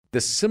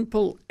The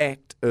simple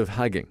act of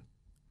hugging,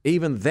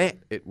 even that,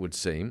 it would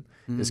seem,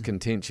 is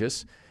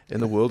contentious in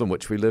the world in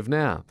which we live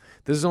now.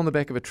 This is on the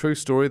back of a true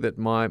story that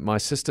my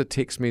sister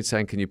texts me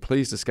saying, can you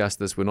please discuss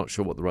this? We're not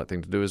sure what the right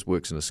thing to do is.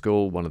 Works in a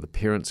school. One of the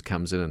parents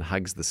comes in and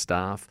hugs the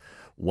staff.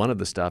 One of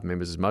the staff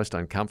members is most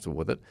uncomfortable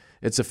with it.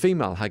 It's a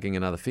female hugging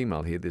another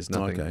female here. There's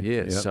nothing. Okay.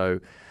 Yeah. Yep. So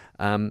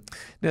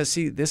now,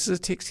 see, this is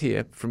a text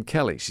here from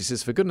Kelly. She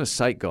says, for goodness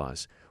sake,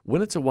 guys,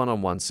 when it's a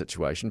one-on-one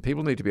situation,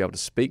 people need to be able to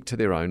speak to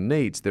their own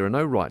needs. There are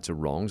no rights or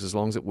wrongs as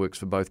long as it works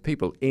for both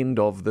people. End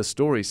of the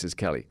story, says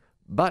Kelly.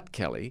 But,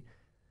 Kelly,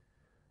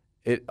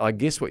 I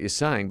guess what you're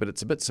saying, but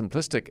it's a bit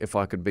simplistic if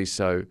I could be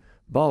so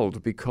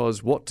bold,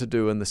 because what to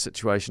do in the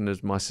situation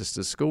is my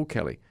sister's school,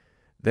 Kelly.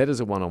 That is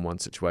a one-on-one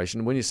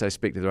situation. When you say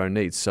speak to their own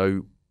needs,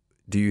 so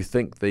do you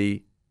think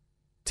the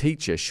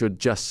teacher should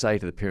just say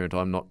to the parent,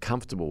 I'm not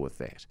comfortable with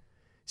that?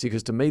 See,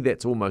 because to me,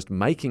 that's almost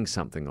making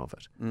something of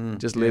it.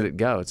 Just let it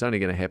go. It's only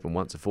going to happen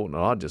once a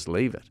fortnight. I'd just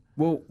leave it.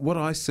 Well, what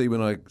I see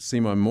when I see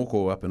my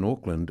moko up in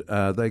Auckland,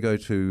 they go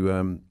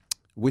to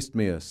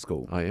Westmere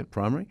School,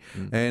 primary,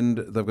 and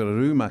they've got a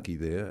rūmaki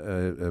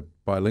there, a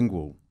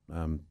bilingual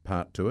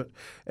part to it,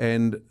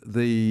 and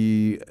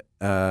the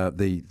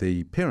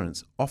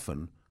parents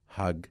often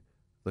hug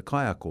the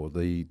kaiako,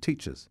 the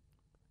teachers.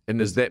 And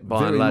is that,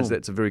 by and large,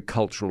 that's a very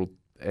cultural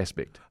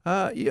aspect?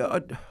 Yeah,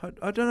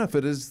 I don't know if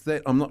it is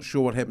that. I'm not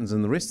sure what happens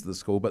in the rest of the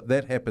school, but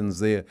that happens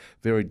there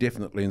very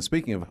definitely. And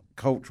speaking of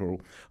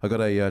cultural, I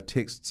got a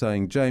text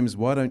saying, James,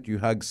 why don't you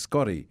hug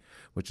Scotty,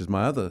 which is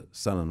my other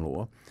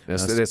son-in-law.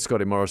 That's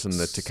Scotty Morrison,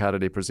 the Te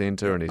Karere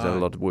presenter, and he's done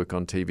a lot of work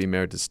on TV,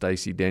 married to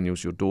Stacey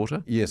Daniels, your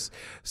daughter. Yes.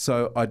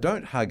 So I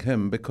don't hug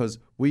him because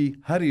we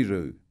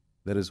hariru,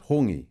 that is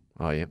hongi.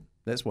 Oh, yeah.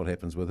 That's what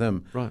happens with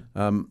him. Right.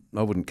 I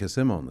wouldn't kiss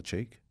him on the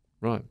cheek.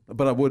 Right.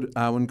 But I would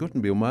Arwen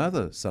Guttenbiel, my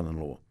other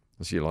son-in-law.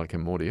 So you like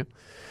him more, do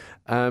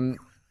you?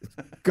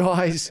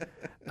 Guys,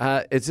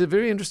 it's a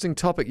very interesting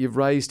topic you've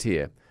raised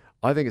here.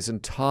 I think it's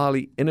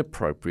entirely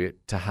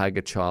inappropriate to hug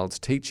a child's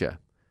teacher.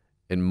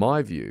 In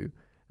my view,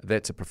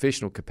 that's a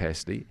professional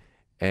capacity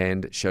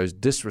and shows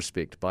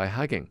disrespect by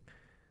hugging.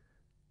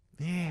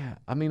 Yeah,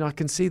 I mean, I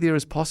can see there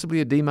is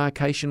possibly a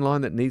demarcation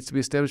line that needs to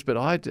be established, but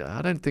I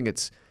don't think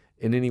it's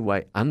in any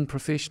way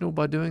unprofessional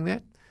by doing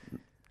that.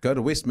 Go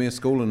to Westmere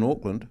School in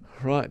Auckland.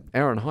 Right.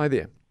 Aaron, hi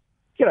there.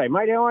 G'day,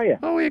 mate. How are you?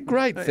 Oh, yeah,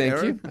 great, Hey, thank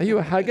Aaron. you. Are you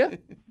a hugger?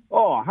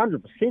 Oh,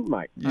 100%,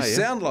 mate. You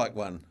sound like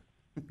one.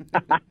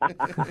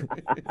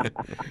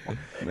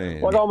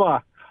 Man.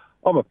 Like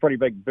I'm a pretty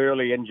big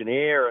burly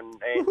engineer, and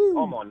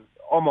I'm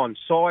on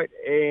site,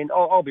 and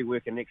I'll be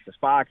working next to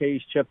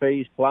sparkies,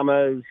 chippies,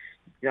 plumbers,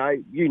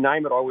 you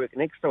name it, I work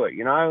next to it,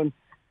 and I'll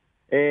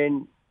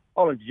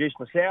introduce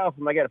myself,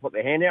 and they got to put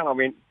their hand out. And I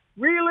went,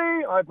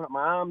 really? I open up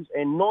my arms,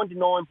 and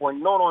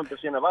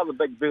 99.99% of other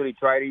big burly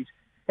tradies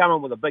come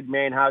in with a big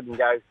man hug and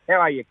go, how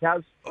are you,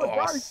 cuz?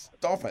 Oh,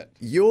 stop it.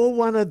 You're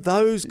one of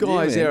those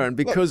guys, Yeah, man. Aaron,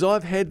 because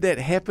I've had that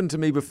happen to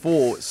me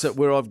before,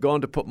 where I've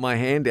gone to put my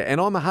hand out, and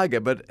I'm a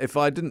hugger, but if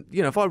I didn't,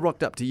 if I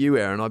rocked up to you,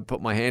 Aaron, I'd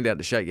put my hand out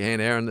to shake your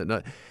hand,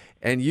 Aaron,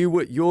 and you're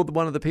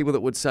one of the people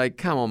that would say,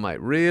 come on, mate,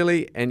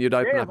 really? And you'd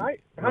open up. Yeah,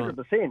 mate,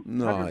 100%.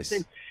 Nice.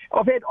 100%.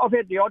 I've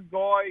had the odd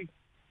guy,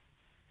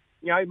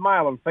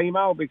 male and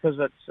female, because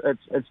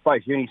it's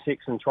both unisex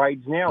and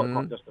trades now. It's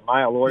not just a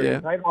male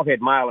orientation. I've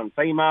had male and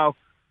female.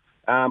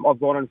 I've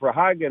gone in for a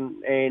hug,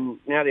 and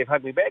now they've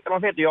hugged me back. And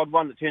I've had the odd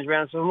one that turns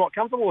around and says, I'm not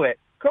comfortable with that.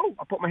 Cool,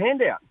 I put my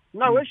hand out.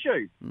 No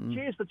issue.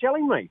 Cheers for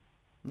telling me.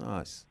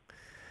 Nice.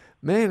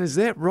 Man, is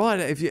that right?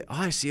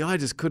 I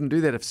just couldn't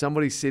do that. If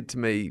somebody said to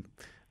me,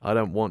 I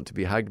don't want to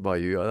be hugged by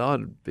you,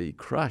 I'd be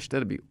crushed.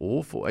 That'd be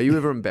awful. Are you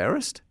ever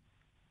embarrassed?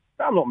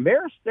 I'm not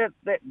embarrassed. That's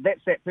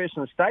that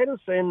person's status,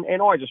 and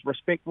I just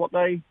respect what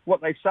they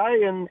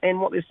say and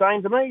what they're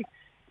saying to me.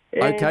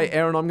 And Okay,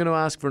 Aaron, I'm going to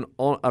ask for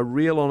a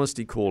real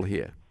honesty call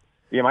here.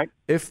 Yeah, mate.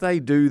 If they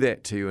do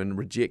that to you and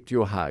reject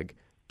your hug,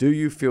 do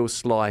you feel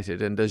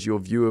slighted, and does your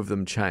view of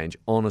them change,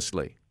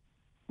 honestly?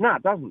 No,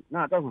 it doesn't.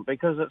 No, it doesn't,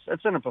 because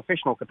it's in a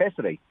professional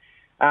capacity.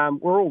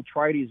 We're all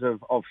tradies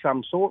of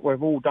some sort.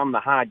 We've all done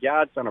the hard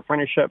yards, done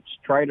apprenticeships,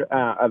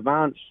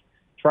 advanced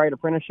trade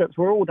apprenticeships.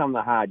 We've all done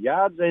the hard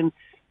yards, and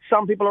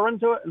some people are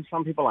into it and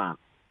some people aren't.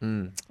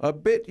 I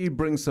bet you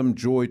bring some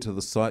joy to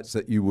the sites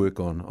that you work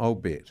on. I'll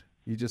bet.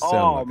 You just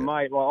sound like it.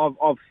 Mate, well,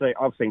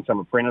 I've seen some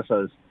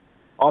apprentices.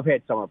 I've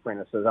had some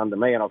apprentices under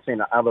me, and I've seen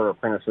other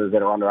apprentices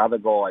that are under other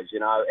guys,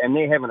 and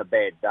they're having a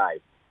bad day.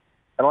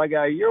 And I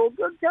go, you're all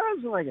good,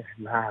 guys? And they go,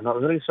 nah,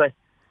 not really. Say,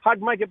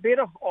 hug make it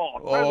better? Oh,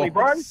 totally,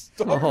 bro.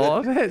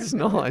 Oh, that's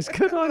nice.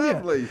 Good on you.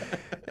 Lovely.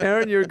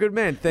 Aaron, you're a good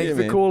man. Thank you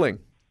for man. calling.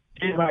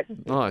 Cheers,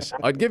 mate. Nice.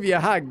 I'd give you a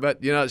hug, but,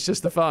 it's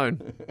just the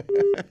phone.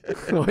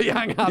 Oh, he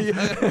hung up.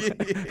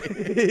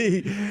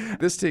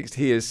 This text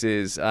here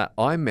says,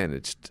 I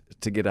managed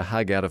to get a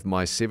hug out of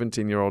my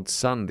 17-year-old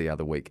son the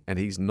other week, and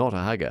he's not a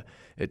hugger.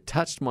 It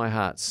touched my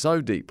heart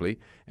so deeply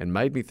and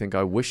made me think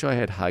I wish I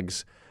had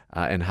hugs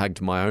and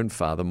hugged my own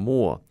father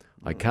more.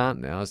 I can't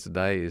now, as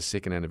today is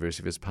second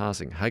anniversary of his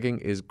passing. Hugging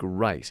is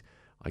great.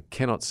 I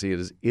cannot see it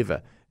as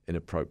ever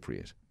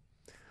inappropriate.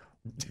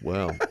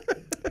 Well,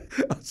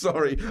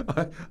 Sorry,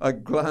 I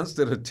glanced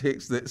at a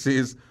text that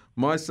says,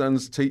 my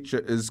son's teacher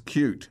is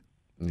cute.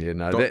 Yeah,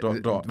 no.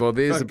 Dot. Well,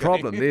 there's the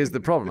problem. There's the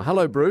problem.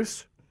 Hello,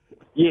 Bruce.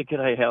 Yeah,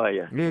 g'day, how are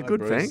you? Yeah, Hi,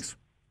 good, Bruce. thanks.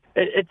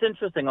 It's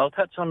interesting. I'll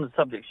touch on the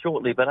subject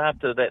shortly, but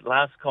after that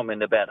last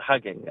comment about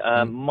hugging,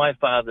 my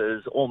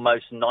father's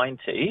almost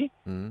 90.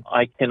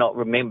 I cannot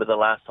remember the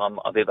last time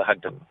I've ever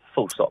hugged him,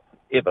 full stop,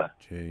 ever.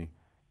 Gee.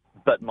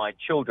 But my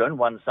children,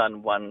 one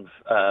son, one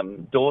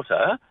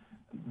daughter,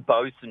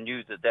 both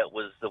knew that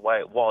was the way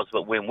it was.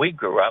 But when we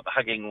grew up,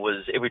 hugging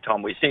was every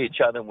time we see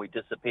each other and we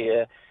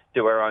disappear,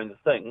 do our own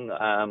thing,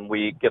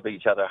 we give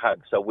each other a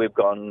hug. So we've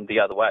gone the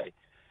other way.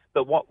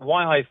 But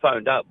why I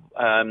phoned up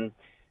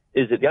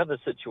is that the other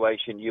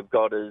situation you've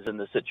got is in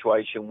the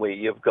situation where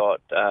you've got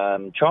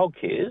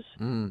childcares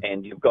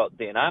and you've got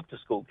then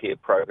after-school care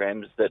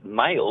programs that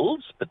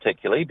males,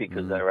 particularly,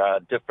 because there are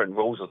different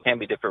rules or can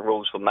be different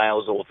rules for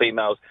males or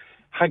females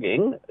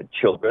hugging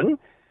children.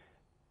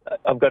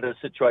 I've got a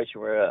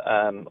situation where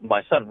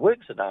my son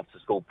works in an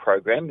after-school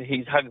program.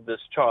 He's hugged this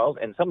child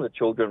and some of the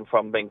children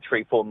from being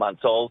 3-4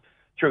 months old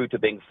through to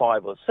being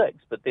 5 or 6,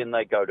 but then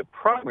they go to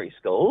primary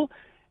school.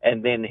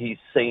 And then he's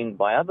seen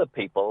by other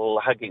people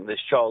hugging this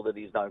child that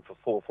he's known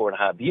for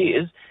 4.5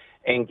 years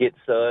and gets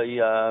is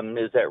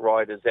that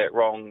right, is that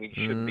wrong,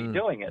 he should be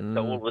doing it.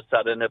 So all of a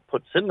sudden it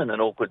puts him in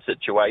an awkward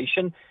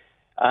situation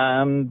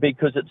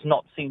because it's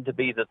not seen to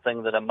be the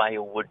thing that a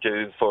male would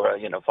do for a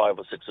 5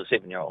 or 6 or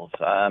 7-year-old.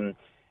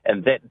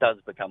 And that does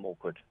become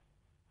awkward.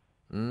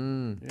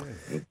 Yeah.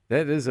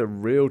 That is a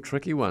real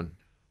tricky one.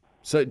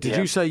 So did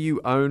you say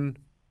you own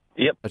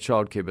a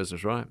childcare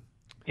business, right?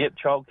 Yep,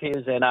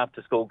 childcares and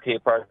after-school care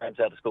programs,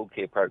 out-of-school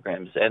care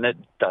programs, and it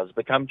does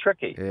become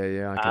tricky.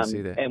 Yeah, I can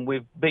see that. And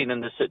we've been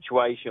in a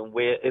situation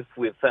where if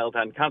we've felt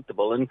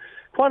uncomfortable, and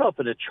quite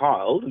often a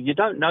child, you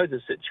don't know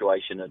the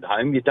situation at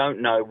home, you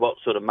don't know what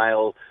sort of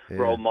male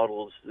role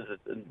models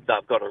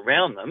they've got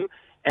around them,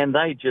 and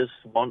they just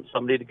want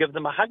somebody to give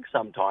them a hug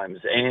sometimes.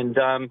 And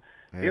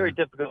very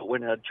difficult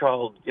when a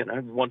child,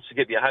 wants to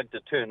give you a hug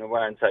to turn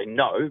away and say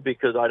no,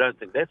 because I don't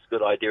think that's a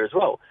good idea as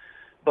well.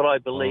 But I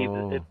believe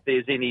that if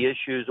there's any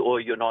issues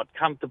or you're not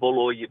comfortable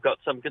or you've got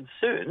some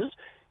concerns,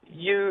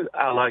 you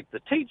are like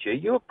the teacher.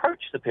 You approach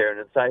the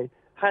parent and say,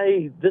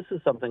 hey, this is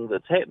something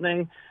that's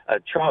happening.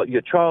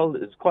 Your child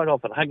is quite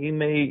often hugging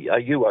me. Are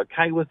you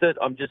okay with it?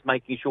 I'm just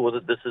making sure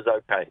that this is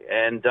okay.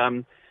 And,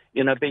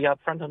 be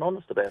upfront and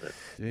honest about it.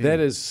 Yeah. That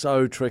is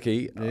so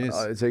tricky.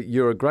 Yes.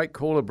 You're a great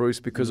caller,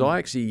 Bruce, because I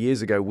actually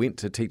years ago went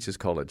to Teachers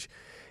College.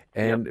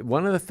 And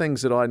one of the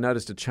things that I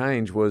noticed a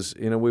change was,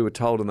 we were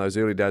told in those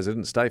early days, I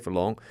didn't stay for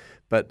long,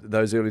 but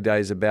those early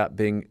days about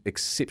being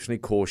exceptionally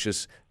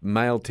cautious,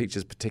 male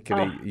teachers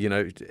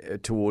particularly,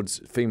 towards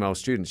female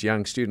students,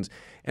 young students.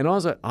 And I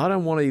was like, I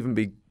don't want to even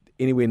be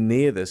anywhere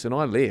near this, and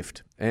I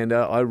left. And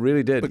I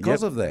really did.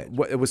 Because of that?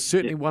 It was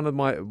certainly one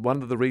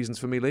of the reasons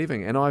for me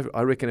leaving. And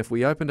I reckon if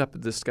we opened up a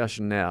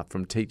discussion now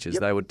from teachers,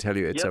 they would tell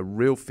you it's a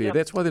real fear.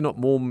 That's why there are not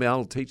more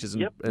male teachers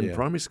in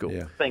primary school.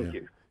 Yeah. Thank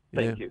you.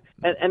 Thank you.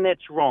 And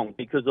that's wrong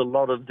because a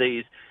lot of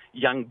these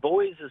young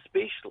boys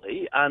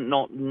especially are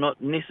not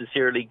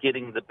necessarily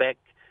getting the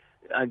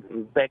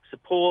back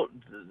support,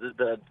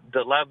 the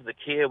love, the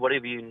care,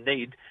 whatever you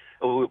need,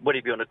 or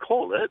whatever you want to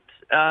call it,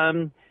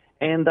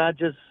 and they're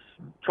just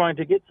trying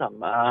to get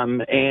some.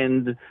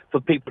 And for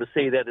people to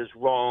see that as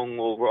wrong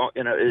or wrong,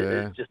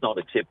 it's just not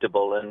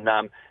acceptable. And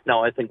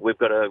no, I think we've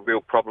got a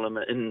real problem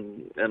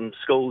in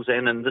schools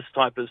and in this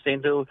type of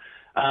centre.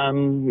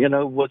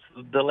 With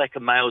the lack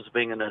of males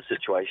being in a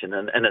situation,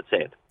 and it's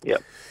sad.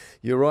 Yep.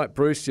 You're right,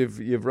 Bruce.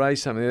 You've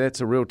raised something that's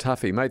a real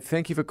toughie, mate.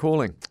 Thank you for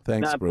calling.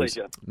 Thanks, Bruce.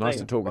 Pleasure. Nice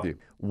to talk with you.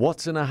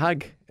 What's in a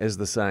hug, as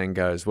the saying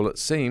goes? Well, it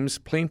seems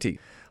plenty.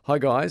 Hi,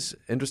 guys.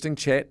 Interesting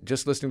chat.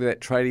 Just listening to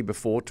that tradie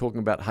before talking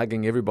about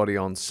hugging everybody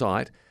on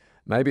site.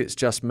 Maybe it's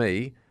just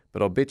me,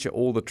 but I'll bet you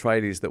all the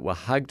tradies that were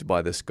hugged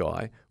by this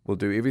guy will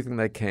do everything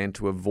they can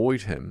to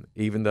avoid him,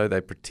 even though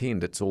they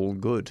pretend it's all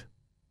good.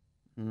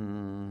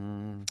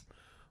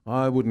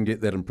 I wouldn't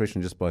get that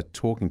impression just by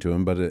talking to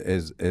him, but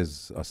as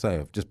I say,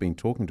 I've just been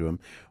talking to him.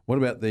 What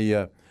about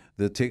the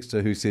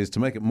texter who says, to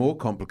make it more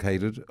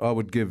complicated, I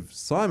would give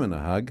Simon a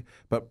hug,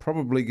 but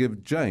probably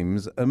give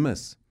James a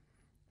miss.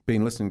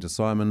 Been listening to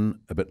Simon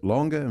a bit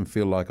longer and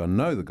feel like I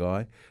know the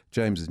guy.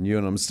 James is new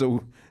and I'm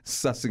still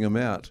sussing him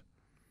out.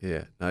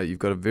 Yeah, no, you've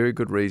got a very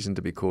good reason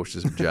to be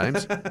cautious of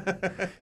James.